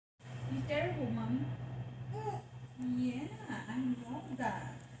terrible, Mommy. Yeah, I know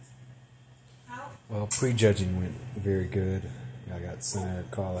that. Well, prejudging went very good. I got center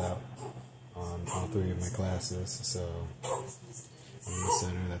call out on all three of my classes, so I'm in the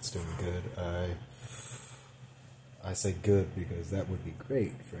center. That's doing good. I say good because that would be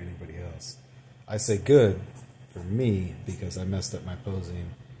great for anybody else. I say good for me because I messed up my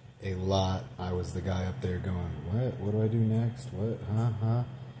posing a lot. I was the guy up there going, what? What do I do next? What? Huh?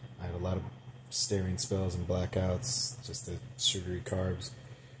 I had a lot of staring spells and blackouts. Just the sugary carbs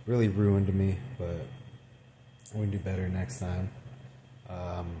really ruined me, but we can do better next time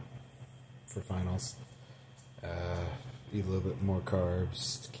for finals. Eat a little bit more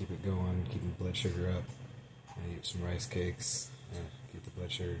carbs to keep it going, keep my blood sugar up. I eat some rice cakes, keep the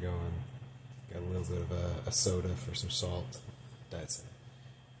blood sugar going. Got a little bit of a soda for some salt. That's it.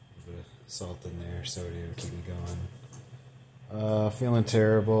 A little bit of salt in there, sodium, keep me going. Feeling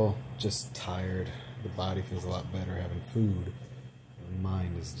terrible, just tired. The body feels a lot better having food. The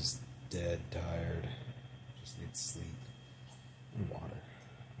mind is just dead tired. Just need sleep and water.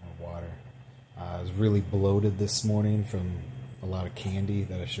 More water. I was really bloated this morning from a lot of candy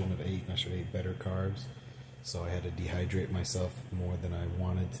that I shouldn't have eaten. I should have ate better carbs. So I had to dehydrate myself more than I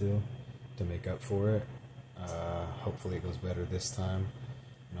wanted to make up for it. Hopefully it goes better this time.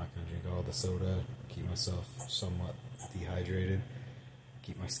 I'm not going to drink all the soda. Keep myself somewhat dehydrated.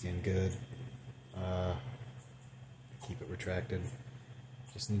 Keep my skin good. Keep it retracted.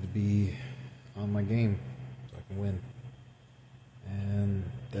 Just need to be on my game so I can win.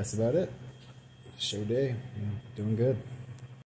 And that's about it. Show day. Doing good.